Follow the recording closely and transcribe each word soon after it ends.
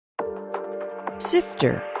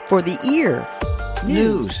Sifter for the ear.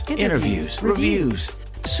 News, interviews, reviews,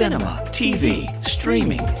 cinema, TV,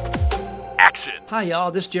 streaming. Action! Hi, y'all.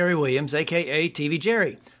 This is Jerry Williams, a.k.a. TV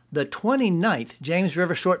Jerry. The 29th James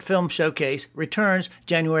River Short Film Showcase returns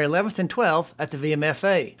January 11th and 12th at the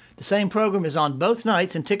VMFA. The same program is on both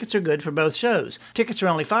nights, and tickets are good for both shows. Tickets are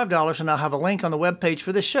only $5, and I'll have a link on the webpage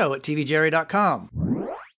for the show at tvjerry.com.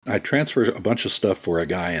 I transferred a bunch of stuff for a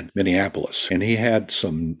guy in Minneapolis, and he had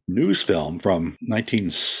some news film from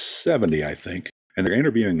 1970, I think, and they're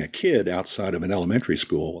interviewing a kid outside of an elementary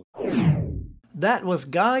school. That was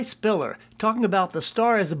Guy Spiller talking about the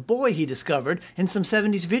star as a boy he discovered in some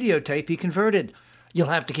 70s videotape he converted. You'll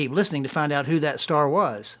have to keep listening to find out who that star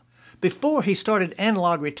was. Before he started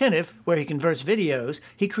Analog Retentive, where he converts videos,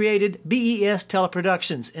 he created BES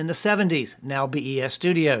Teleproductions in the 70s, now BES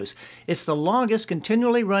Studios. It's the longest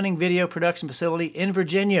continually running video production facility in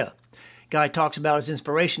Virginia. Guy talks about his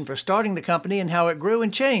inspiration for starting the company and how it grew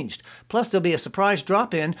and changed. Plus, there'll be a surprise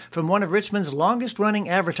drop-in from one of Richmond's longest-running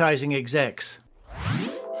advertising execs.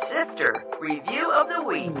 Sifter Review of the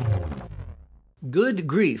Week. Good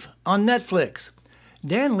Grief on Netflix.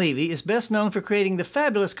 Dan Levy is best known for creating the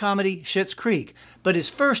fabulous comedy Schitt's Creek, but his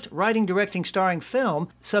first writing, directing, starring film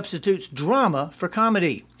substitutes drama for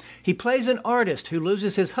comedy. He plays an artist who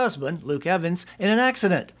loses his husband, Luke Evans, in an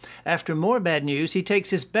accident. After more bad news, he takes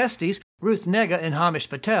his besties, Ruth Negga and Hamish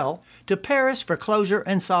Patel, to Paris for closure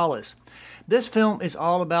and solace. This film is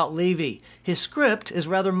all about Levy. His script is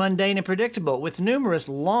rather mundane and predictable, with numerous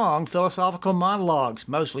long philosophical monologues,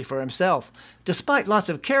 mostly for himself. Despite lots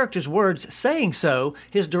of characters' words saying so,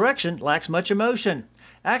 his direction lacks much emotion.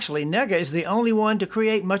 Actually, Negga is the only one to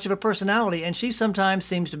create much of a personality, and she sometimes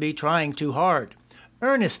seems to be trying too hard.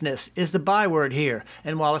 Earnestness is the byword here,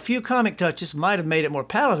 and while a few comic touches might have made it more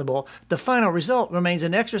palatable, the final result remains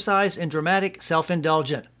an exercise in dramatic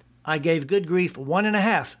self-indulgence. I gave Good Grief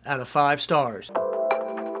 1.5 out of 5 stars.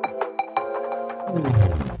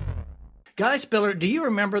 Guy Spiller, do you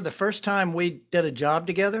remember the first time we did a job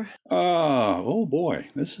together? Oh boy,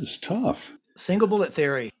 this is tough. Single Bullet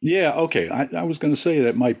Theory. Yeah, okay. I was going to say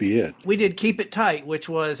that might be it. We did Keep It Tight, which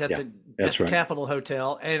was at the right. Capitol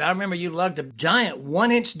Hotel, and I remember you lugged a giant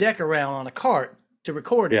 1-inch deck around on a cart to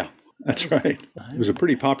record it. Yeah, that's right. It was a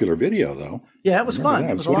pretty popular video, though. Yeah, it was fun.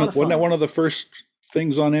 It was a lot of fun. Wasn't that one of the first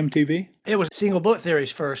things on MTV? It was Single Bullet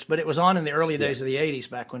Theory's first, but it was on in the early days of the 80s,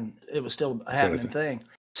 back when it was still a happening thing.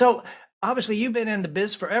 So, obviously, you've been in the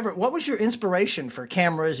biz forever. What was your inspiration for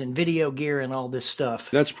cameras and video gear and all this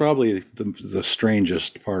stuff? That's probably the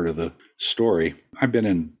strangest part of the story. I've been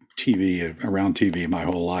in TV, around TV my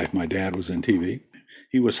whole life. My dad was in TV.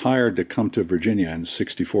 He was hired to come to Virginia in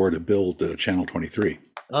 '64 to build Channel 23.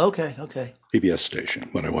 Okay. PBS station,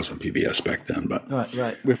 but I wasn't PBS back then. But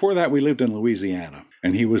Right. Before that, we lived in Louisiana,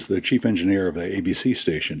 and he was the chief engineer of the ABC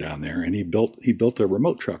station down there, and he built a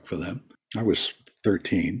remote truck for them. I was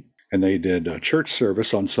 13, and they did a church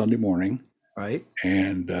service on Sunday morning. Right.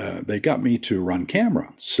 And they got me to run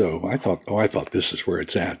camera. So I thought this is where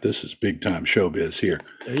it's at. This is big time showbiz here.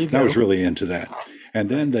 There you go. I was really into that. And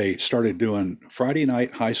then they started doing Friday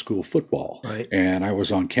night high school football. Right. And I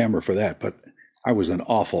was on camera for that. But I was an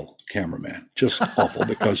awful cameraman, just awful,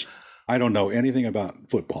 because I don't know anything about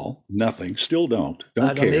football. Nothing. Still don't.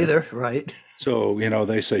 I don't either. Right. So,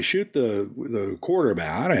 they say, shoot the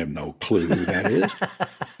quarterback. I have no clue who that is.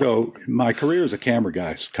 So my career as a camera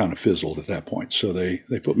guy kind of fizzled at that point. So they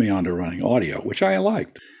put me on to running audio, which I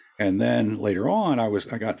liked. And then later on,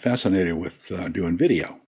 I got fascinated with doing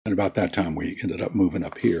video. And about that time, we ended up moving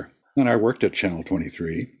up here. And I worked at Channel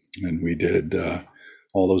 23, and we did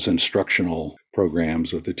all those instructional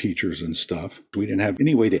programs with the teachers and stuff. We didn't have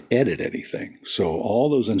any way to edit anything. So all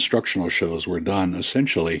those instructional shows were done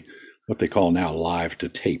essentially what they call now live to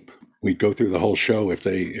tape. We'd go through the whole show. If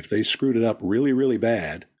they screwed it up really, really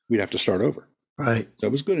bad, we'd have to start over. Right. So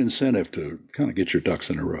it was good incentive to kind of get your ducks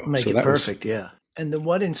in a row. Make it perfect, yeah. And then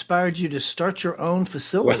what inspired you to start your own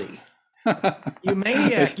facility? You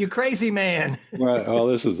maniac, you crazy man. Well,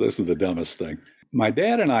 this is the dumbest thing. My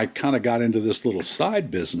dad and I kind of got into this little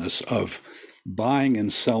side business of buying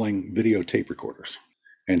and selling videotape recorders.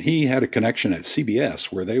 And he had a connection at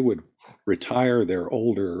CBS where they would retire their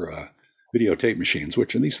older videotape machines,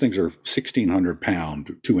 which these things are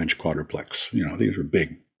 1,600-pound, 2-inch quadruplex. These are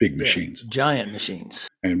big machines. Giant machines.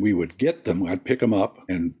 And we would get them. I'd pick them up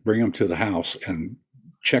and bring them to the house and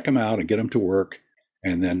check them out and get them to work.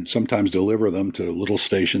 And then sometimes deliver them to little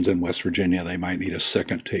stations in West Virginia. They might need a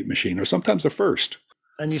second tape machine or sometimes a first.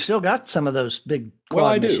 And you still got some of those big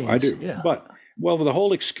quad machines. I do. Yeah. But, the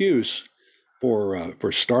whole excuse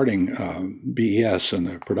for starting BES and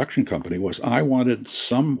the production company was I wanted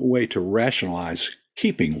some way to rationalize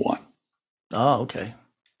keeping one. Oh, okay.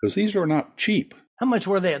 Because these are not cheap. How much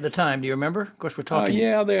were they at the time? Do you remember? Of course, we're talking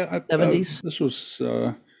Yeah, 70s. This was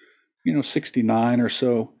 69 or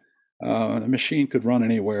so. The machine could run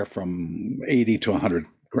anywhere from 80 to 100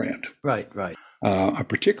 grand. Right. A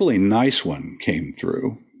particularly nice one came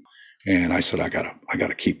through, and I said, I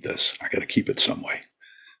gotta keep this. I gotta keep it some way.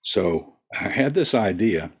 So I had this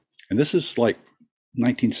idea, and this is like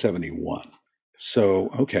 1971. So,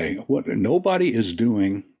 okay, what nobody is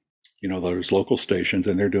doing, there's local stations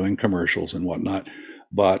and they're doing commercials and whatnot.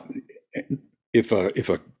 But if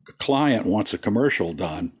a client wants a commercial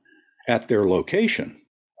done at their location,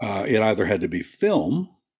 it either had to be film,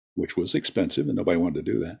 which was expensive and nobody wanted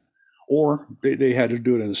to do that, or they had to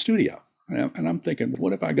do it in the studio. And I'm thinking,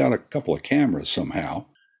 what if I got a couple of cameras somehow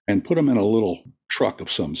and put them in a little truck of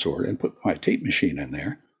some sort and put my tape machine in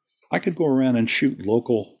there? I could go around and shoot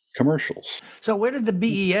local commercials. So where did the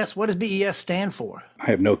BES, what does BES stand for? I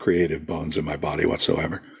have no creative bones in my body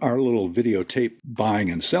whatsoever. Our little videotape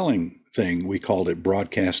buying and selling thing, we called it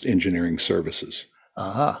Broadcast Engineering Services.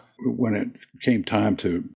 Uh-huh. When it came time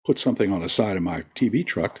to put something on the side of my TV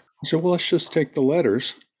truck, I said, well, let's just take the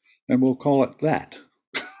letters and we'll call it that.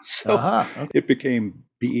 So Okay. It became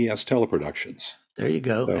BES Teleproductions. There you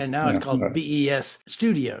go. So, and now it's called BES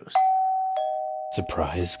Studios.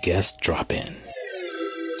 Surprise guest drop-in.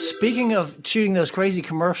 Speaking of shooting those crazy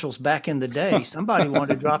commercials back in the day, somebody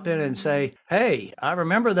wanted to drop in and say, hey, I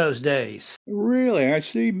remember those days. Really? I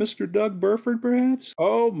see Mr. Doug Burford, perhaps?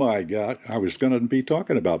 Oh, my God. I was going to be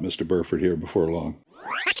talking about Mr. Burford here before long.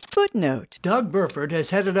 Footnote. Doug Burford has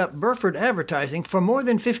headed up Burford Advertising for more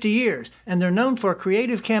than 50 years, and they're known for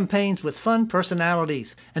creative campaigns with fun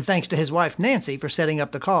personalities. And thanks to his wife, Nancy, for setting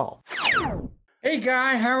up the call. Hey,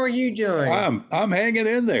 Guy, how are you doing? I'm hanging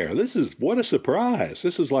in there. What a surprise.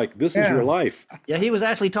 This is your life. Yeah, he was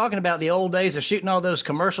actually talking about the old days of shooting all those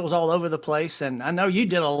commercials all over the place, and I know you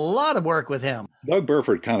did a lot of work with him. Doug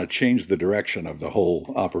Burford kind of changed the direction of the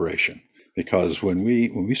whole operation, because when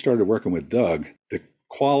we started working with Doug, the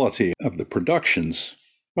quality of the productions,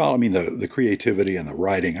 well, I mean, the creativity and the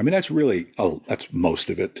writing, I mean, that's most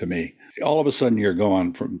of it to me. All of a sudden, you're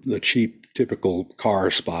going from the cheap, typical car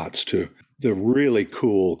spots to the really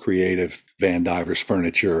cool, creative Van Divers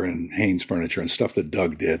furniture and Haynes furniture and stuff that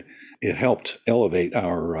Doug did. It helped elevate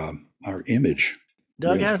our image.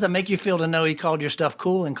 Doug, how does that make you feel to know he called your stuff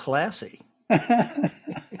cool and classy?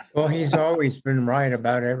 Well, he's always been right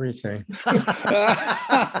about everything.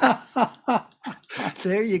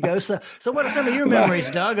 There you go. So what are some of your memories,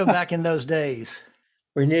 Doug, of back in those days?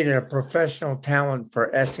 We needed a professional talent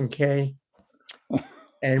for S&K,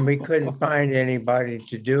 and we couldn't find anybody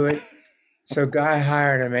to do it. So Guy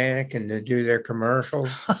hired a mannequin to do their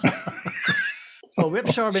commercials. Well, Rip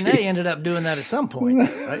Charbonnet ended up doing that at some point,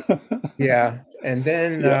 right? Yeah. And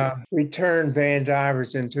then we turned Van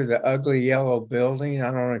Divers into the ugly yellow building.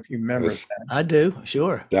 I don't know if you remember that. I do,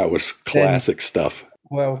 sure. That was classic stuff.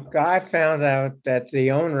 Well, Guy found out that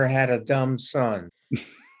the owner had a dumb son.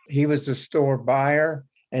 He was a store buyer,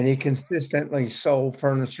 and he consistently sold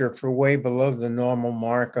furniture for way below the normal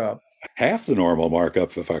markup. Half the normal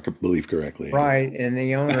markup, if I could believe correctly. Right. And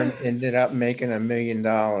the owner ended up making $1 million.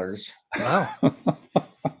 Wow.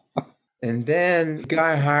 And then the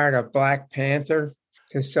guy hired a Black Panther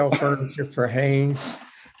to sell furniture for Haynes.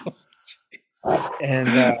 And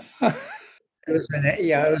it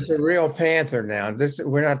was a real panther now.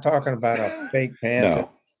 We're not talking about a fake panther. No.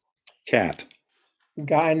 Cat.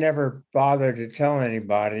 Guy never bothered to tell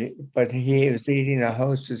anybody, but he was eating a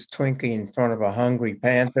Hostess Twinkie in front of a hungry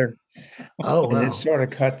panther. Oh, wow. And it sort of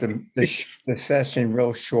cut the session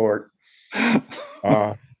real short.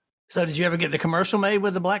 So did you ever get the commercial made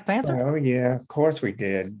with the Black Panther? Oh, yeah, of course we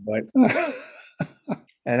did. But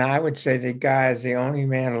and I would say the Guy is the only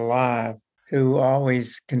man alive who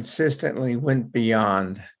always consistently went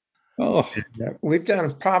beyond. Oh, We've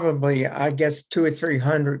done probably, I guess, 200 or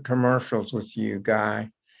 300 commercials with you, Guy.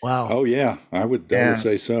 Wow. oh yeah, I would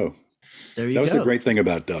say so. There you That was go. the great thing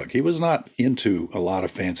about Doug. He was not into a lot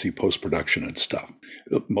of fancy post-production and stuff.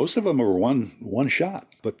 Most of them were one shot,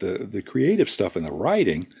 but the creative stuff and the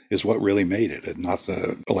writing is what really made it, and not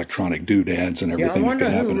the electronic doodads and Yeah, I everything that wonder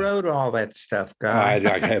could who happen. wrote all that stuff, Guy.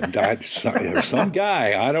 There's some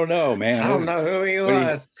guy, I don't know, man. I don't know who he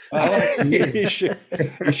But was.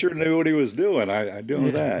 he sure knew what he was doing. I do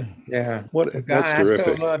know that. Yeah. That's Guy, terrific.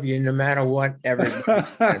 I still love you no matter what everybody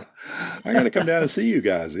says. I got to come down and see you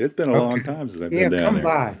guys. It's been a long time since I've Yeah, been down come there.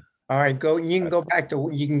 by. All right, go. You can go back to.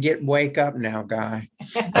 You can get wake up now, Guy.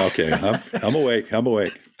 Okay, I'm awake. I'm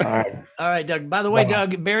awake. All right. All right, Doug. By the way, Bye.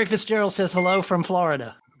 Doug, Barry Fitzgerald says hello from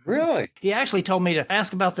Florida. Really? He actually told me to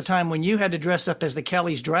ask about the time when you had to dress up as the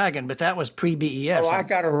Kelly's Dragon, but that was pre-BES. Oh, I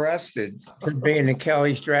got arrested for being the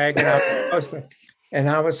Kelly's Dragon. And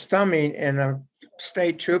I was thumbing, and a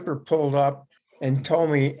state trooper pulled up and told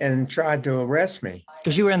me and tried to arrest me.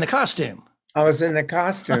 Because you were in the costume. I was in the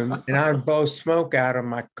costume, and I would blow smoke out of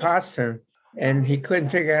my costume, and he couldn't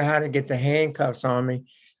figure out how to get the handcuffs on me,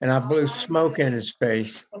 and I blew smoke in his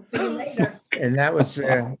face. I'll see you later. And that was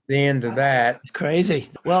the end of that. Crazy.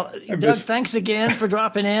 Well, Doug, thanks again for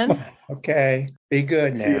dropping in. Okay, be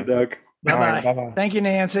good See you, now. Doug. Bye-bye. All right, bye-bye. Thank you,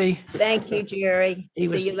 Nancy. Thank you, Jerry. He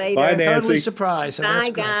was- See you later. Bye, Nancy. Totally surprised. So that's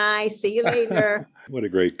Bye, great. guys. See you later. What a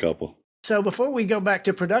great couple. So before we go back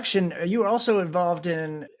to production, you were also involved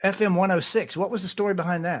in FM 106. What was the story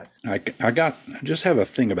behind that? I just have a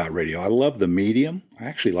thing about radio. I love the medium. I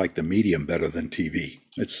actually like the medium better than TV.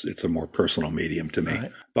 It's a more personal medium to me.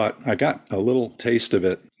 Right. But I got a little taste of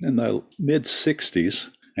it in the mid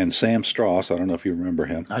 60s. And Sam Strauss, I don't know if you remember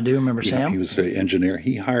him. I do remember Sam. He was an engineer.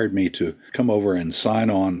 He hired me to come over and sign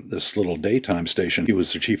on this little daytime station he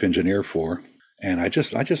was the chief engineer for. And I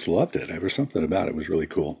just loved it. There was something about it was really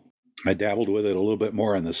cool. I dabbled with it a little bit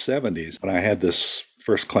more in the 70s, but I had this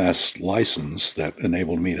first class license that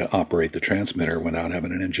enabled me to operate the transmitter without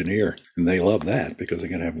having an engineer. And they loved that because they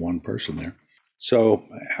could have one person there. So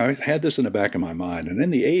I had this in the back of my mind. And in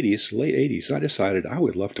the 80s, late 80s, I decided I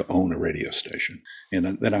would love to own a radio station.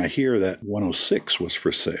 And then I hear that 106 was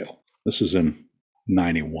for sale. This is in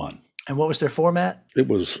 91. And what was their format? It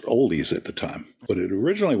was oldies at the time, but it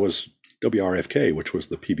originally was WRFK, which was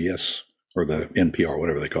the PBS or the NPR,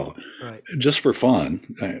 whatever they call it, Right. just for fun,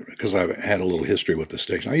 because I had a little history with the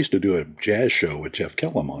station. I used to do a jazz show with Jeff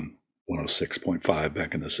Kellum on 106.5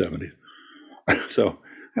 back in the 70s. So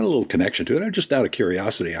I had a little connection to it. And just out of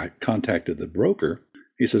curiosity, I contacted the broker.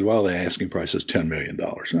 He said, well, the asking price is $10 million.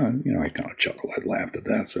 I kind of chuckled. I laughed at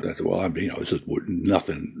that. So I said, well, this is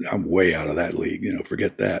nothing. I'm way out of that league.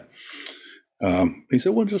 Forget that. He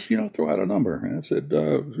said, well, just, throw out a number. And I said,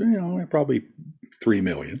 probably $3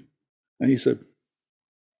 million. And he said,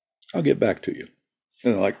 I'll get back to you.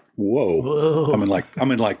 And I'm like, whoa.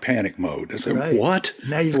 I'm in like panic mode. I said, Right. what?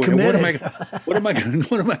 Now you've What committed. what am I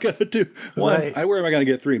going to do? Right. Where am I going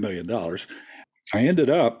to get $3 million? I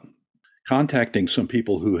ended up contacting some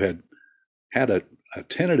people who had a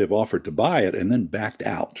tentative offer to buy it and then backed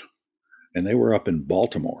out. And they were up in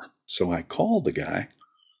Baltimore. So I called the guy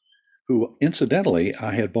who, incidentally,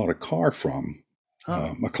 I had bought a car from,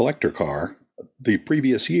 a collector car, the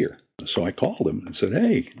previous year. So I called him and said,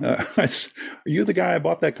 hey, are you the guy I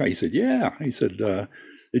bought that car? He said, yeah. He said,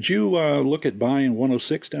 did you look at buying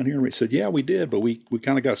 106 down here? And we said, yeah, we did, but we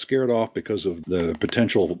kind of got scared off because of the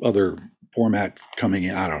potential other format coming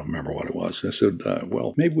in. I don't remember what it was. I said,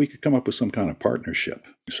 well, maybe we could come up with some kind of partnership.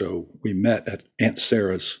 So we met at Aunt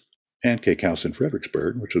Sarah's Pancake House in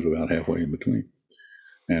Fredericksburg, which was about halfway in between.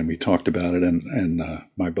 And we talked about it. And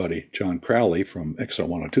my buddy, John Crowley from XL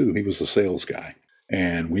 102, he was the sales guy.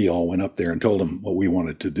 And we all went up there and told him what we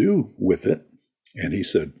wanted to do with it. And he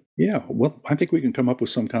said, yeah, well, I think we can come up with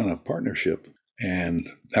some kind of partnership. And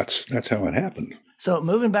that's how it happened. So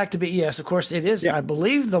moving back to BES, of course, it is, Yeah. I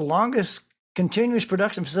believe, the longest continuous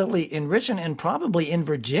production facility in Richmond and probably in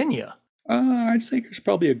Virginia. I think there's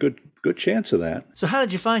probably a good chance of that. So how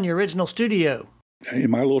did you find your original studio?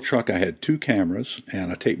 In my little truck, I had 2 cameras and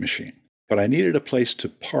a tape machine. But I needed a place to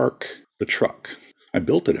park the truck. I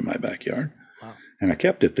built it in my backyard. Wow. And I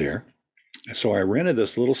kept it there. So I rented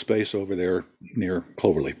this little space over there near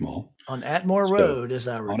Cloverleaf Mall. On Atmore Road, as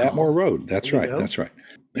I recall. On Atmore Road. That's There you right. go. That's right.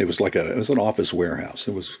 It was an office warehouse.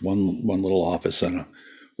 It was one little office and a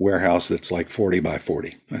warehouse that's like 40 by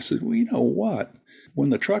 40. I said, well, you know what? When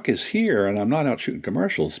the truck is here and I'm not out shooting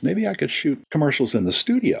commercials, maybe I could shoot commercials in the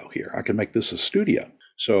studio here. I could make this a studio.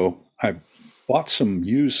 So I bought some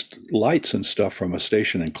used lights and stuff from a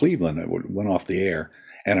station in Cleveland that went off the air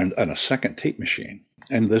and a second tape machine.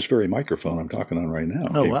 And this very microphone I'm talking on right now.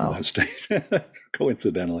 Oh, came wow. from that station,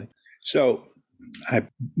 coincidentally. So I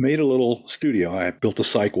made a little studio. I built a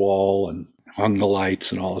cyc wall and hung the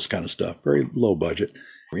lights and all this kind of stuff. Very low budget.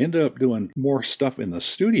 We ended up doing more stuff in the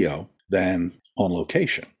studio than on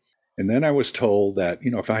location. And then I was told that,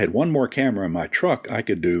 if I had one more camera in my truck, I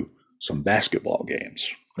could do some basketball games.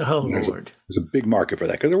 Oh, There's Lord. There's a big market for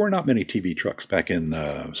that because there were not many TV trucks back in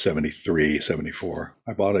 73, 74.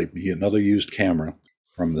 I bought another used camera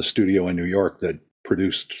from the studio in New York that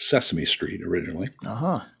produced Sesame Street originally.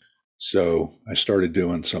 Uh-huh. So I started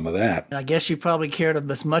doing some of that. I guess you probably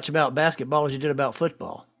cared as much about basketball as you did about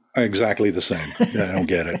football. Exactly the same. I don't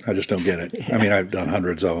get it. I just don't get it. I mean, I've done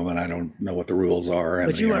hundreds of them, and I don't know what the rules are.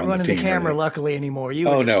 But you weren't running the camera, luckily, anymore. You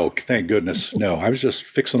were no, thank goodness. No, I was just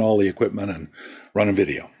fixing all the equipment and running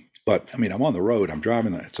video. But, I mean, I'm on the road. I'm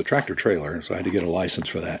driving. It's a tractor trailer, so I had to get a license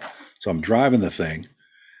for that. So I'm driving the thing.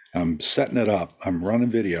 I'm setting it up. I'm running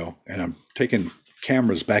video, and I'm taking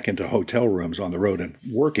cameras back into hotel rooms on the road and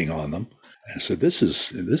working on them. And I said, this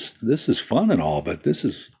is fun and all, but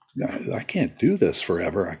I can't do this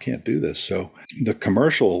forever. I can't do this. So the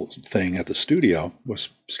commercial thing at the studio was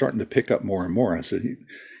starting to pick up more and more. I said,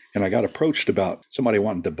 and I got approached about somebody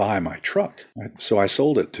wanting to buy my truck. So I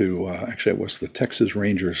sold it to, actually, it was the Texas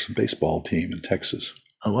Rangers baseball team in Texas.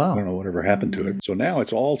 Oh, wow. I don't know whatever happened to it. So now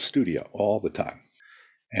it's all studio all the time.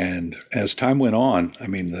 And as time went on, I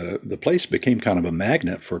mean, the place became kind of a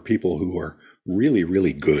magnet for people who were really,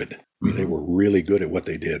 really good. I mean, they were really good at what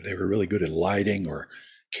they did. They were really good at lighting or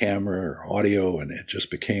camera or audio, and it just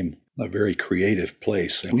became a very creative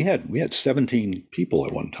place. And we had 17 people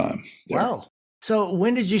at one time there. Wow. So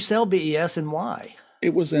when did you sell BES and why?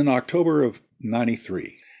 It was in October of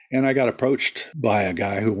 93. And I got approached by a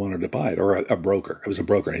guy who wanted to buy it, or a broker. It was a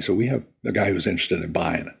broker. And he said, we have a guy who's interested in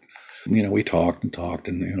buying it. And, we talked,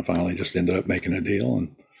 and finally just ended up making a deal.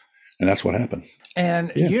 And that's what happened.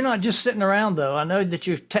 And You're not just sitting around, though. I know that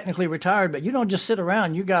you're technically retired, but you don't just sit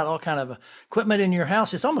around. You got all kind of equipment in your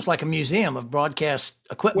house. It's almost like a museum of broadcast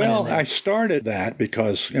equipment. Well, I started that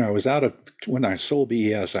because, I was out of, when I sold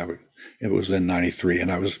BES, it was in 93,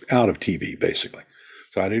 and I was out of TV, basically.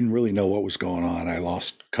 So I didn't really know what was going on. I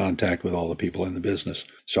lost contact with all the people in the business.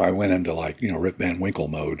 So I went into Rip Van Winkle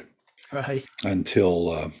mode. Right.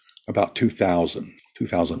 Until about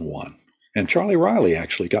 2001. And Charlie Riley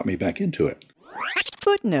actually got me back into it.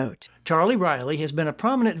 Footnote. Charlie Riley has been a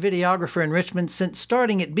prominent videographer in Richmond since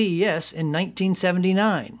starting at BES in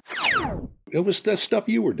 1979. It was the stuff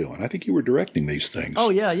you were doing. I think you were directing these things. Oh,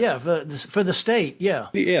 yeah. For the state, yeah.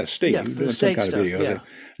 Yeah, state. Yeah, you were for doing the state some kind stuff, of videos. yeah. And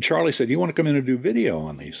Charlie said, you want to come in and do video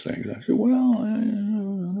on these things? I said, well, I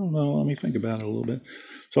don't know. Let me think about it a little bit.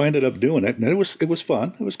 So I ended up doing it, and it was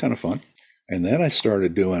fun. It was kind of fun. And then I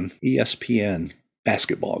started doing ESPN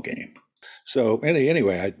basketball game. So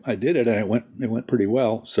anyway, I did it, and it went pretty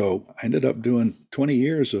well. So I ended up doing 20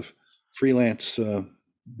 years of freelance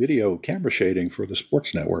video camera shading for the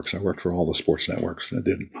sports networks. I worked for all the sports networks. I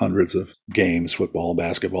did hundreds of games, football,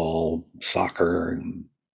 basketball, soccer, and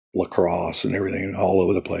lacrosse, and everything all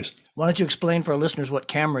over the place. Why don't you explain for our listeners what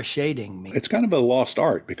camera shading means? It's kind of a lost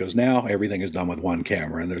art because now everything is done with one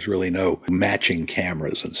camera, and there's really no matching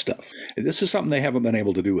cameras and stuff. This is something they haven't been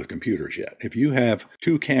able to do with computers yet. If you have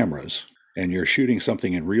two cameras and you're shooting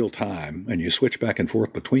something in real time and you switch back and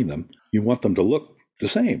forth between them, you want them to look the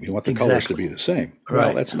same. You want the colors to be the same. Right.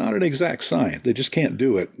 Well, that's not an exact science. They just can't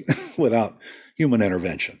do it without human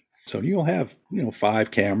intervention. So you'll have,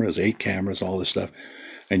 5 cameras, 8 cameras, all this stuff,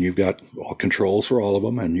 and you've got all controls for all of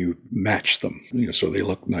them, and you match them, so they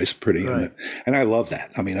look nice, pretty. Right. And I love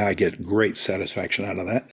that. I mean, I get great satisfaction out of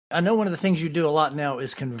that. I know one of the things you do a lot now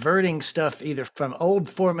is converting stuff either from old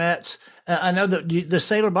formats. I know that the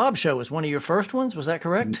Sailor Bob Show was one of your first ones. Was that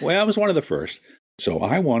correct? Well, I was one of the first. So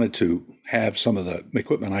I wanted to have some of the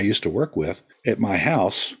equipment I used to work with at my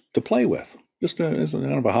house to play with, just as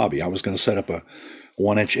kind of a hobby. I was going to set up a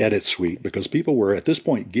 1-inch edit suite because people were at this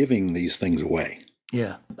point giving these things away.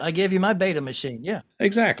 Yeah. I gave you my beta machine. Yeah.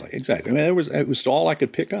 Exactly. I mean, it was all I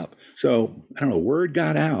could pick up. So, I don't know, word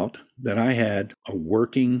got out that I had a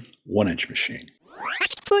working 1-inch machine.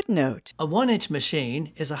 Footnote. A 1-inch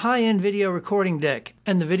machine is a high-end video recording deck,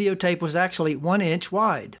 and the videotape was actually 1 inch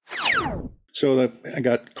wide. So I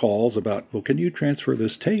got calls about, well, can you transfer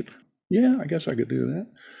this tape? Yeah, I guess I could do that.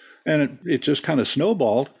 And it just kind of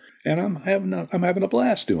snowballed, and I'm having a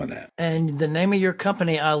blast doing that. And the name of your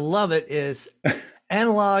company, I love it, is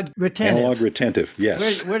Analog Retentive. Analog Retentive,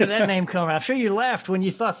 yes. Where did that name come from? I'm sure you laughed when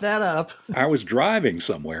you thought that up. I was driving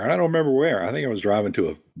somewhere, and I don't remember where. I think I was driving to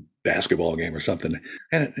a basketball game or something,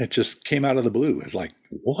 and it just came out of the blue. It's like,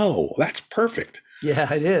 whoa, that's perfect.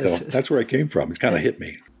 Yeah, it is. So that's where it came from. It kind of hit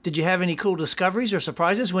me. Did you have any cool discoveries or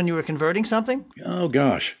surprises when you were converting something? Oh,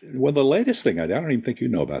 gosh. Well, the latest thing I don't even think you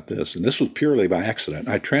know about this, and this was purely by accident.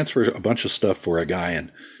 I transferred a bunch of stuff for a guy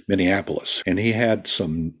in Minneapolis, and he had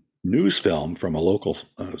some news film from a local,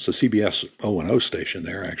 it's a CBS O&O station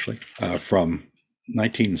there, actually, from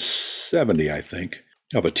 1970, I think,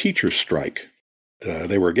 of a teacher strike.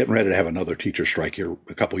 They were getting ready to have another teacher strike here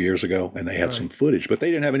a couple years ago, and they had some footage, but they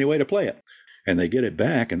didn't have any way to play it. And they get it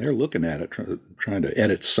back, and they're looking at it, trying to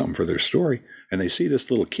edit something for their story. And they see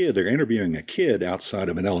this little kid. They're interviewing a kid outside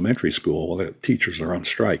of an elementary school while the teachers are on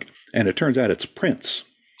strike. And it turns out it's Prince.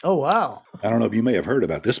 Oh, wow. I don't know if you may have heard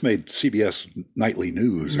about this. Made CBS Nightly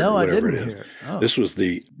News or No, I whatever didn't it is. hear it. Oh. This was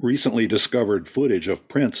the recently discovered footage of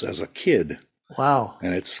Prince as a kid. Wow.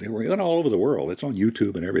 And it went all over the world. It's on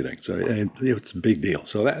YouTube and everything. So it's a big deal.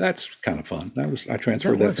 So that's kind of fun. I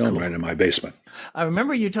transferred that film right in my basement. I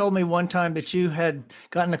remember you told me one time that you had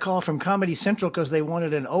gotten a call from Comedy Central because they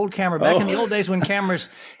wanted an old camera back in the old days when cameras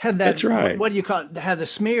had that. That's right. What do you call it? Had the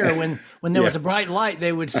smear when there was a bright light,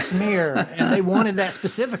 they would smear, and they wanted that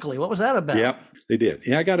specifically. What was that about? Yeah, they did.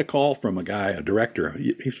 Yeah, I got a call from a guy, a director.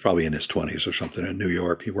 He's probably in his 20s or something in New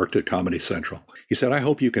York. He worked at Comedy Central. He said, "I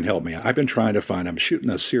hope you can help me. I've been trying to find. I'm shooting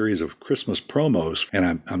a series of Christmas promos,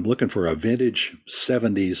 and I'm looking for a vintage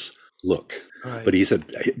 70s look." Right. But he said,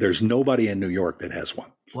 "There's nobody in New York that has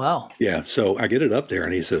one." Wow. Yeah, so I get it up there,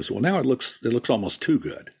 and he says, "Well, now it looks almost too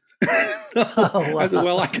good." Oh, wow. I said,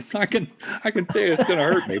 "Well, I can say it's going to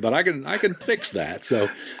hurt me, but I can fix that." So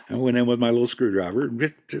I went in with my little screwdriver,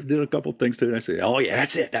 did a couple things to it. And I said, "Oh yeah,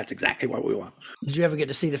 that's it. That's exactly what we want." Did you ever get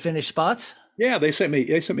to see the finished spots? Yeah, they sent me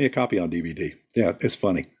a copy on DVD. Yeah, it's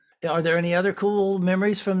funny. Are there any other cool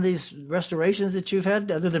memories from these restorations that you've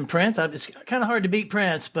had other than Prince? It's kind of hard to beat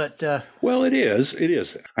Prince, but Well, it is. It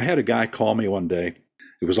is. I had a guy call me one day.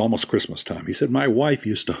 It was almost Christmas time. He said, "My wife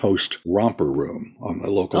used to host Romper Room on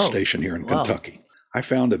the local station here in Kentucky. I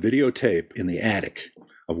found a videotape in the attic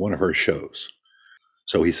of one of her shows."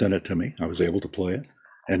 So he sent it to me. I was able to play it.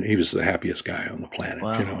 And he was the happiest guy on the planet.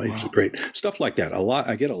 Wow, He was great. Stuff like that.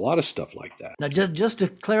 I get a lot of stuff like that. Now, just to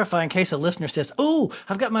clarify, in case a listener says, "Oh,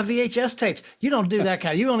 I've got my VHS tapes," you don't do that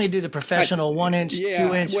kind. You only do the professional 1 inch,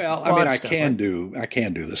 2 inch. Well, quad I stuff, can right?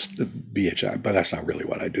 do this VHI, but that's not really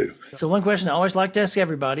what I do. So one question I always like to ask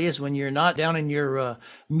everybody is, when you're not down in your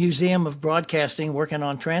museum of broadcasting working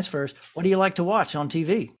on transfers, what do you like to watch on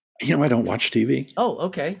TV? You know, I don't watch TV. Oh,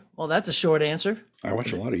 okay. Well, that's a short answer. I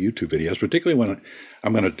watch a lot of YouTube videos, particularly when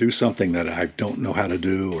I'm going to do something that I don't know how to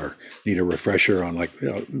do or need a refresher on, like,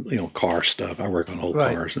 car stuff. I work on old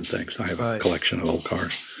cars and things. I have a collection of old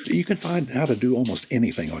cars. You can find how to do almost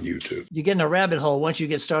anything on YouTube. You get in a rabbit hole once you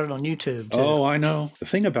get started on YouTube, too. Oh, I know. The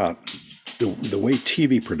thing about the way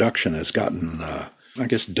TV production has gotten, I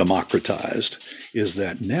guess, democratized is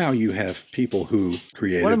that now you have people who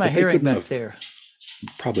created. What am I hearing back there?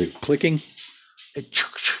 Probably clicking.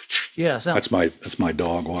 Yeah, that's my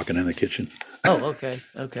dog walking in the kitchen. Oh, okay.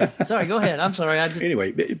 Sorry, go ahead. I'm sorry.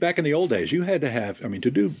 Anyway, back in the old days, you had to have.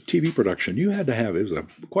 To do TV production, you had to have. It was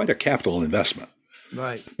quite a capital investment.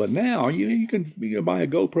 Right. But now you can buy a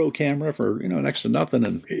GoPro camera for next to nothing,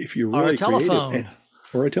 and if you're really or a telephone. creative.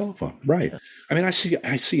 Or a telephone, right? I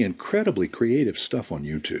see incredibly creative stuff on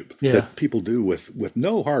YouTube that people do with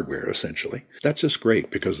no hardware, essentially. That's just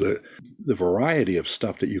great because the variety of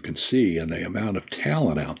stuff that you can see and the amount of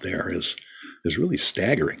talent out there is really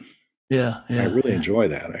staggering. Yeah. I really enjoy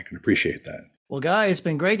that. I can appreciate that. Well, Guy, it's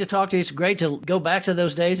been great to talk to you. It's great to go back to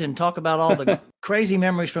those days and talk about all the crazy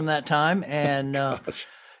memories from that time. And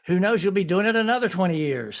who knows, you'll be doing it another 20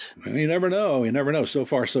 years. You never know. So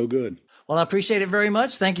far, so good. Well, I appreciate it very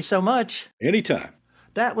much. Thank you so much. Anytime.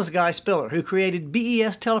 That was Guy Spiller, who created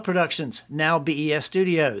BES Teleproductions, now BES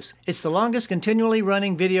Studios. It's the longest continually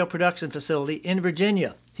running video production facility in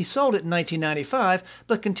Virginia. He sold it in 1995,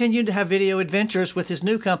 but continued to have video adventures with his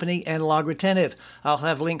new company, Analog Retentive. I'll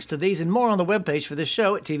have links to these and more on the webpage for this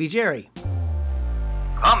show at TV Jerry.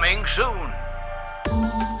 Coming soon.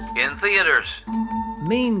 In theaters.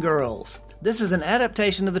 Mean Girls. This is an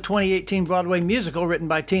adaptation of the 2018 Broadway musical written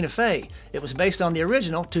by Tina Fey. It was based on the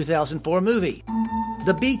original 2004 movie.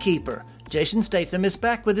 The Beekeeper. Jason Statham is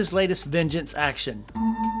back with his latest vengeance action.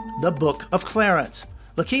 The Book of Clarence.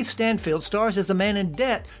 Lakeith Stanfield stars as a man in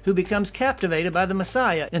debt who becomes captivated by the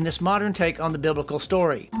Messiah in this modern take on the biblical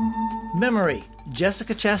story. Memory.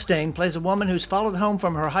 Jessica Chastain plays a woman who's followed home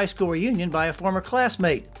from her high school reunion by a former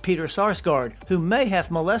classmate, Peter Sarsgaard, who may have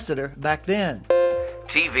molested her back then.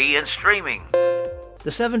 TV and streaming. The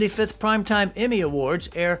 75th Primetime Emmy Awards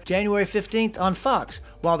air January 15th on Fox,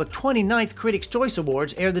 while the 29th Critics' Choice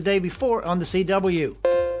Awards air the day before on the CW.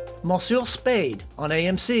 Monsieur Spade on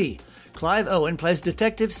AMC. Clive Owen plays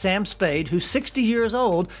Detective Sam Spade, who's 60 years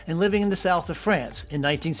old and living in the south of France in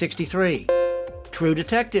 1963. True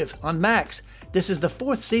Detective on Max. This is the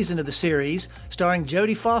 4th season of the series, starring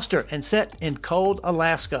Jodie Foster and set in cold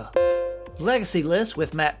Alaska. Legacy List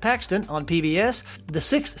with Matt Paxton on PBS. The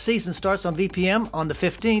 6th season starts on VPM on the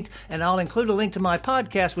 15th, and I'll include a link to my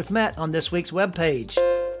podcast with Matt on this week's webpage.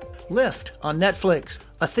 Lift on Netflix.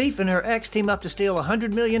 A thief and her ex team up to steal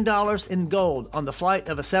 $100 million in gold on the flight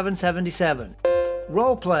of a 777.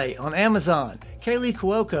 Role Play on Amazon. Kaylee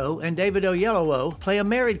Cuoco and David Oyelowo play a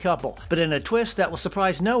married couple, but in a twist that will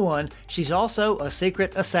surprise no one, she's also a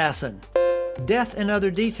secret assassin. Death and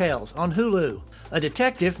Other Details on Hulu. A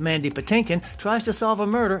detective, Mandy Patinkin, tries to solve a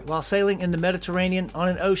murder while sailing in the Mediterranean on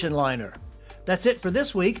an ocean liner. That's it for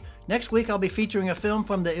this week. Next week I'll be featuring a film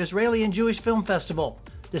from the Israeli and Jewish Film Festival.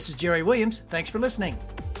 This is Jerry Williams. Thanks for listening.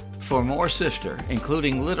 For more Sifter,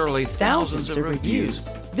 including literally thousands of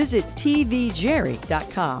reviews, visit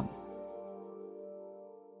tvjerry.com.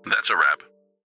 That's a wrap.